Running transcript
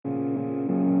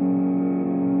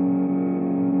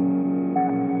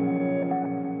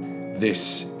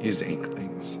This is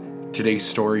Inklings. Today's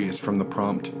story is from the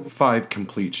prompt 5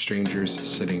 Complete Strangers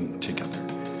Sitting Together.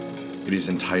 It is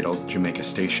entitled Jamaica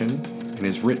Station and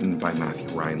is written by Matthew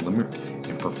Ryan Limerick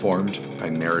and performed by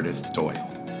Meredith Doyle.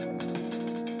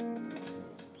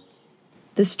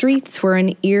 The streets were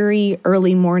an eerie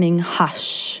early morning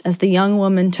hush as the young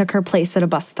woman took her place at a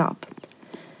bus stop.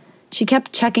 She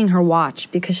kept checking her watch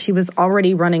because she was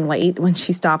already running late when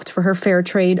she stopped for her fair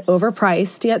trade,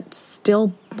 overpriced yet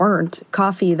still burnt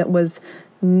coffee that was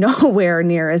nowhere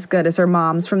near as good as her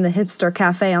mom's from the hipster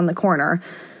cafe on the corner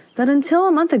that until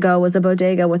a month ago was a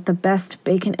bodega with the best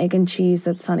bacon, egg, and cheese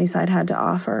that Sunnyside had to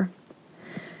offer.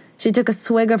 She took a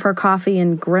swig of her coffee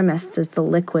and grimaced as the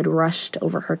liquid rushed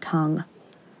over her tongue.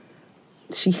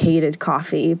 She hated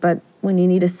coffee, but when you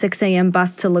need a 6 a.m.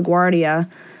 bus to LaGuardia,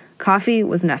 coffee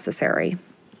was necessary.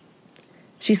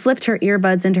 She slipped her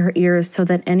earbuds into her ears so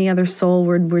that any other soul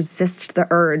would resist the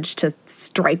urge to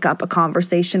strike up a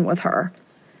conversation with her.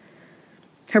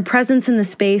 Her presence in the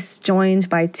space joined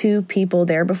by 2 people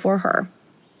there before her.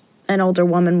 An older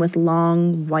woman with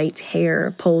long white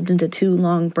hair pulled into 2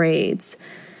 long braids,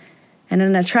 and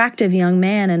an attractive young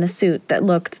man in a suit that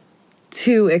looked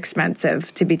too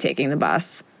expensive to be taking the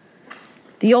bus.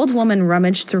 The old woman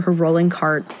rummaged through her rolling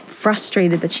cart,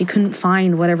 frustrated that she couldn't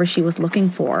find whatever she was looking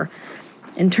for,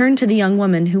 and turned to the young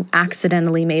woman who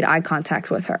accidentally made eye contact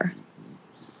with her.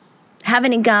 "Have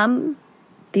any gum?"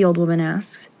 the old woman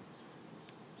asked.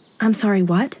 "I'm sorry,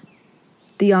 what?"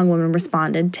 the young woman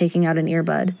responded, taking out an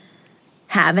earbud.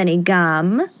 "Have any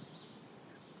gum?"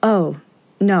 "Oh,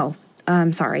 no,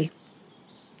 I'm sorry."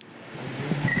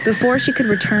 Before she could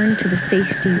return to the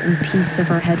safety and peace of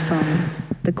her headphones,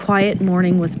 the quiet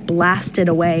morning was blasted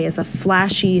away as a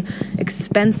flashy,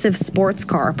 expensive sports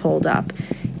car pulled up,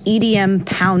 EDM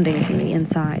pounding from the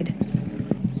inside.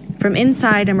 From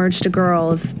inside emerged a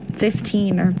girl of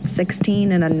 15 or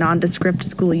 16 in a nondescript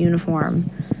school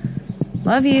uniform.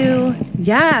 "Love you.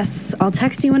 Yes, I'll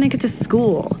text you when I get to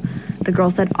school," the girl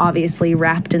said, obviously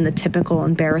wrapped in the typical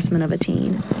embarrassment of a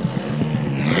teen.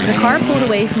 As the car pulled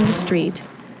away from the street,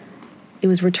 it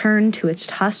was returned to its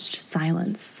hushed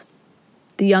silence.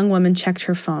 The young woman checked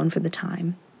her phone for the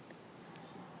time.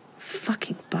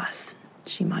 "Fucking bus,"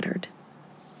 she muttered.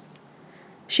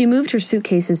 She moved her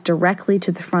suitcases directly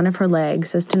to the front of her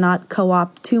legs as to not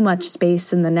co-opt too much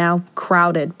space in the now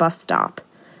crowded bus stop.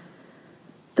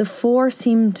 The 4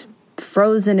 seemed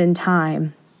frozen in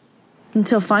time,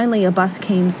 until finally a bus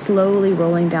came slowly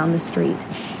rolling down the street.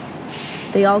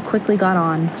 They all quickly got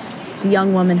on, the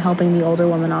young woman helping the older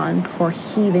woman on before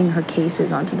heaving her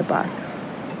cases onto the bus.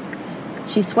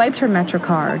 She swiped her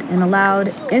MetroCard, and a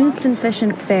loud,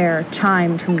 insufficient fare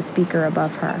chimed from the speaker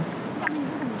above her.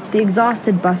 The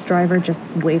exhausted bus driver just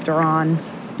waved her on,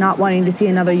 not wanting to see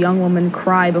another young woman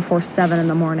cry before 7 in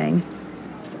the morning.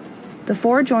 The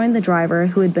 4 joined the driver,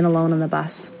 who had been alone on the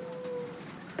bus.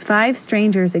 5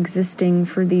 strangers existing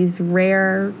for these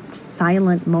rare,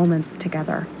 silent moments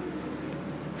together.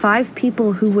 5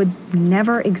 people who would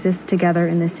never exist together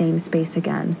in the same space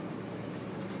again.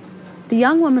 The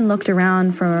young woman looked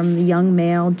around from the young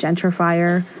male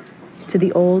gentrifier to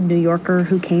the old New Yorker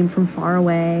who came from far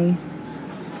away,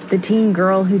 the teen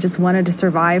girl who just wanted to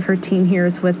survive her teen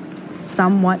years with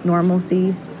somewhat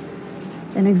normalcy,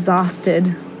 an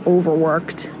exhausted,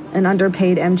 overworked, and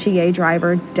underpaid MTA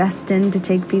driver destined to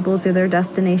take people to their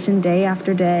destination day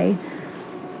after day,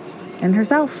 and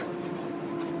herself.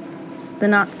 The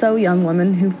not-so-young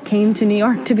woman who came to New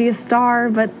York to be a star,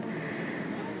 but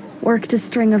worked a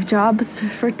string of jobs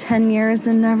for 10 years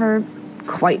and never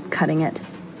quite cutting it.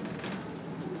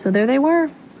 So there they were.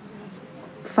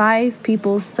 5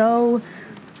 people so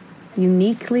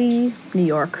uniquely New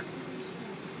York.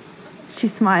 She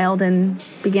smiled and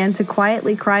began to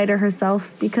quietly cry to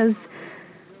herself because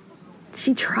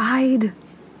she tried.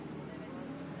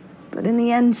 But in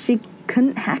the end, she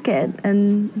couldn't hack it,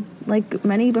 and like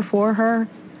many before her,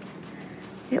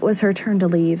 it was her turn to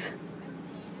leave.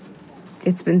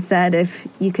 It's been said, if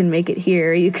you can make it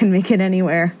here, you can make it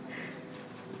anywhere.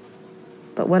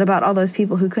 But what about all those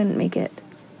people who couldn't make it?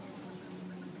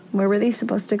 Where were they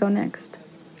supposed to go next?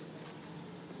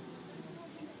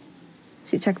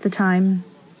 She checked the time,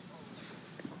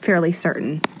 fairly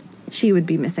certain she would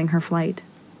be missing her flight.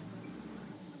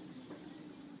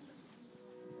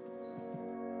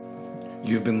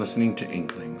 You've been listening to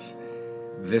Inklings.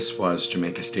 This was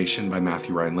Jamaica Station by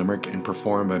Matthew Ryan Limerick and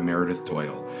performed by Meredith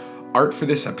Doyle. Art for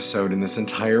this episode and this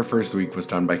entire first week was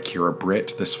done by Kira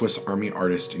Britt, the Swiss Army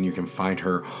artist, and you can find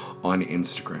her on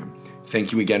Instagram.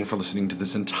 Thank you again for listening to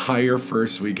this entire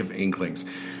first week of Inklings.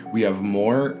 We have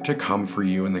more to come for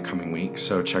you in the coming weeks,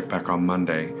 so check back on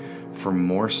Monday for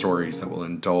more stories that will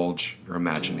indulge your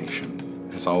imagination.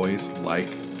 As always, like,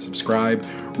 subscribe,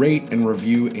 rate, and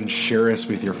review, and share us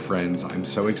with your friends. I'm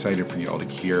so excited for you all to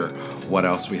hear what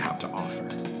else we have to offer.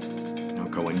 Now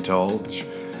go indulge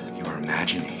your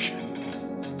imagination.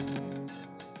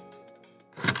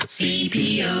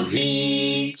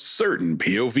 CPOV.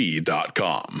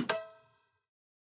 CertainPOV.com.